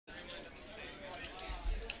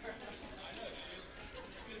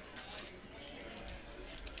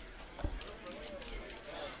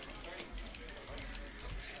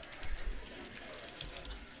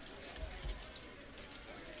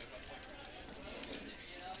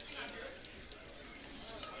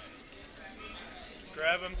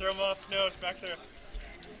Grab him, throw him off. No, it's back throw.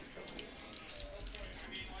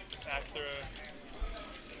 Back throw.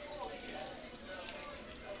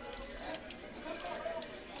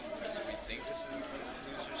 So we think this is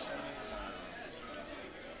loser semis?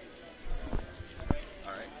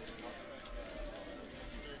 Alright.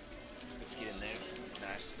 Let's get in there.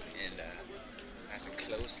 Nice and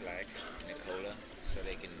close like Nicola, so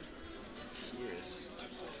they can hear us.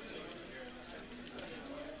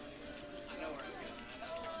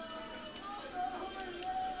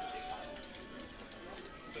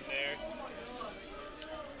 It's in there.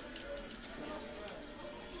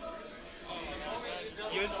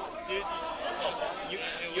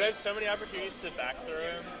 You had so many opportunities to back throw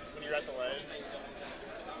him when you're at the ledge.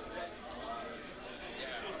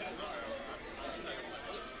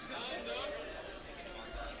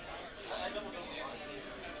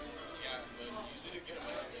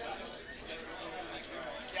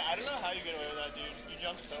 Yeah, I don't know how you get away with that, dude. You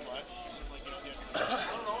jump so much. Like,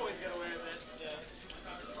 I don't always get away with it. Yeah.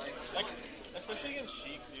 Like, especially against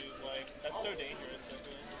Sheik, dude. Like, that's so dangerous.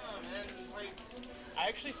 Oh, man. Like, I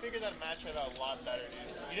actually figured that matchup out a lot better,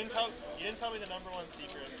 dude. You didn't tell me the #1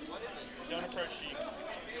 secret. What is it? Don't approach Sheik.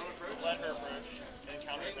 Let her approach and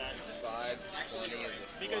counterattack. 520 is a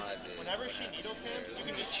Because fly, dude. whenever she needles hits, you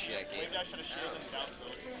can just check wave it. dash at a shield and down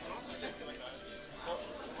tilt.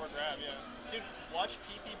 Or grab, yeah. Dude, watch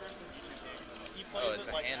PP versus YouTube game. He plays it's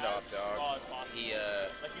it a like handoff, as dog. raw as possible. He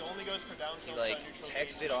like he only goes for down he tilt. like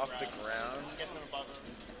techs it off the ground. Gets him above him.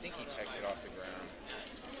 I think he techs it off the ground.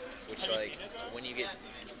 Which Have you like seen it, though? when you get,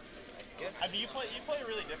 I guess. I mean, you play it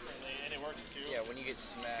really differently, and it works too. Yeah, when you get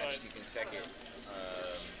smashed, you can tech it,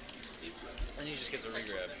 and he just gets a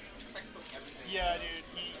regrab. Yeah, dude.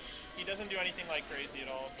 He doesn't do anything like crazy at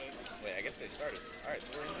all. But Wait, I guess they started. All right,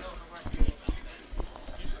 we're in.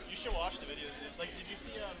 you should watch the videos, dude. Like, did you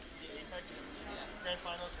see the Apex Grand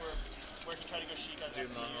Finals where he tried to go Sheik on Dude,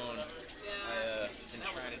 FD my or own. whatever? I've been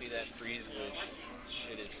trying to do that freeze glitch.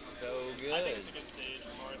 Shit is so good. I think it's a good stage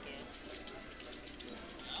for Mara too.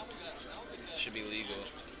 Should be legal.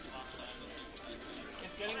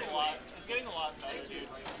 It's getting a lot better, dude.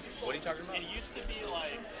 What are you talking about? It used to be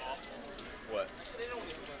like awful. What? They don't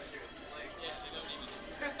even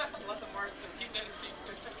let the Mars keep that a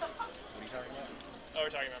secret. What are you talking about? Oh,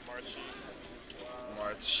 we're talking about Mars Sheik.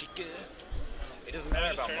 Marth Shika. It doesn't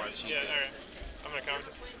matter about Marth Shika. Yeah, alright. I'm gonna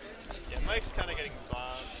comment. Yeah, Mike's kind of getting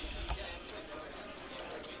bombed.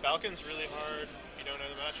 Falcon's really hard if you don't know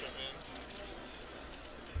the matchup, man.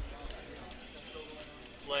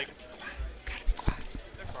 Like, Gotta be quiet.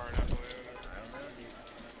 they're far enough away. I don't know, dude.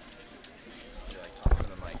 You're like talking to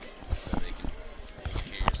the mic so they can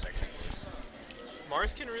hear your sexy voice.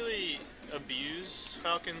 Marth can really abuse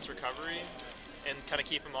Falcon's recovery and kind of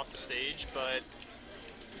keep him off the stage, but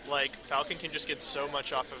like Falcon can just get so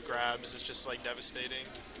much off of grabs, it's just like devastating.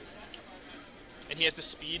 And he has the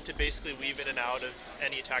speed to basically weave in and out of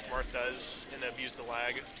any attack Marth does and abuse the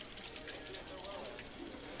lag.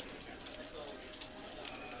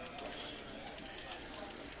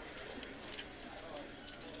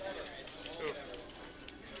 Oof.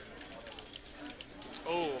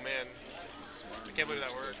 Oh man, I can't believe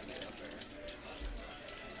that worked.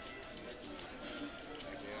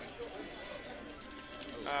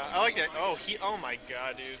 I like that. Oh my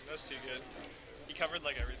god, dude. That was too good. He covered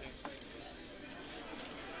like everything.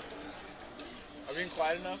 Are we being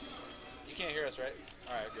quiet enough? You can't hear us, right?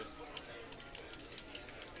 Alright, good.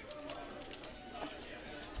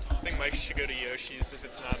 I think Mike should go to Yoshi's if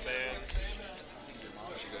it's not banned. I think your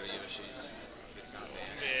mom should go to Yoshi's if it's not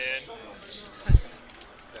banned. Man. Is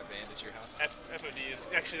that banned at your house? FOD is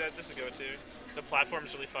actually this is go-to. The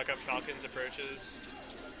platforms really fuck up Falcon's approaches.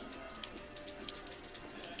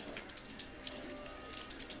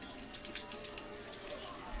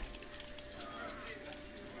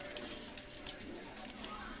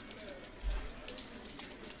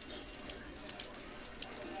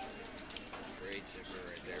 Great tipper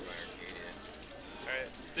right there by Arcadia. Alright,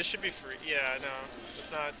 this should be free. Yeah, no,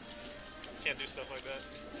 it's not. Can't do stuff like that.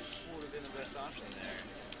 Would have been the best option there.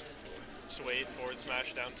 Just wait, forward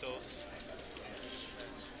smash, down tilts.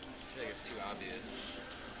 I feel like it's too obvious.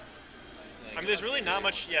 Like, I mean, there's really not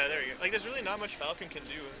much. Yeah, there you go. Like, there's really not much Falcon can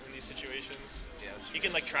do in these situations. Yeah, that's He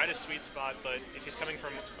can like try to sweet spot, but if he's coming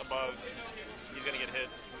from above, he's gonna get hit.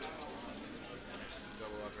 nice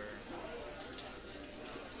double upper.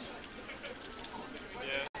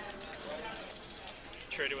 Yeah.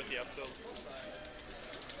 Trade it with the up tilt.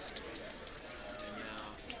 And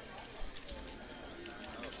now,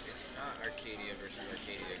 it's not Arcadia versus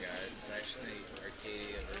Arcadia, guys. It's actually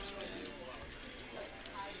Arcadia versus.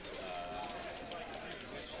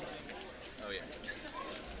 Who's playing? Oh yeah.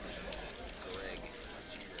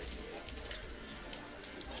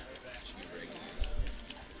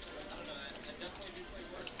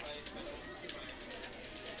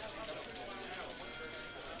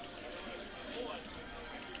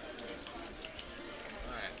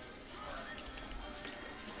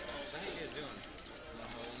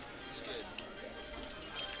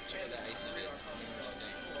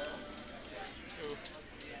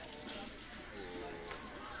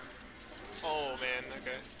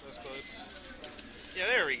 was close. Yeah,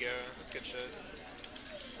 there we go. That's good shit.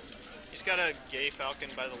 He's got a gay falcon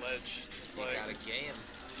by the ledge. It's You like gotta gay him,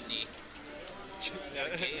 knee. You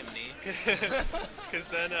gotta gay him, knee. because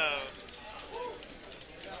then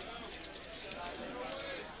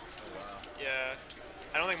yeah,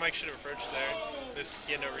 I don't think Mike should have approached there.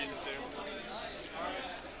 He had no reason to.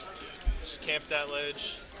 Just camp that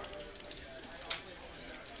ledge.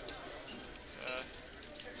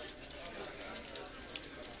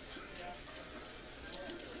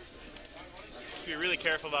 Be really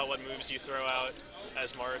careful about what moves you throw out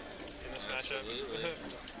as Marth in this Absolutely. matchup.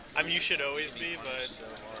 I mean, you should always be,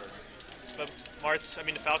 but Marth's, I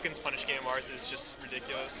mean, the Falcons' punish game Marth is just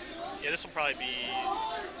ridiculous. Yeah, this will probably be.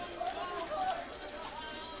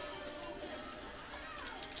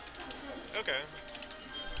 Okay.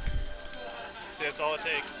 See, that's all it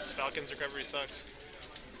takes. Falcons' recovery sucks.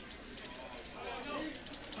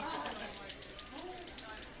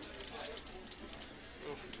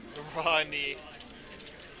 Oof. Raw knee.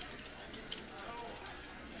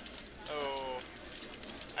 Oh.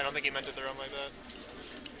 I don't think he meant to throw him like that.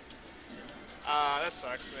 That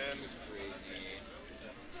sucks, man.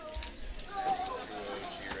 That's 2 OG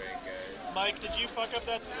right, guys. Mike, did you fuck up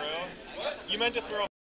that throw? What? You meant to throw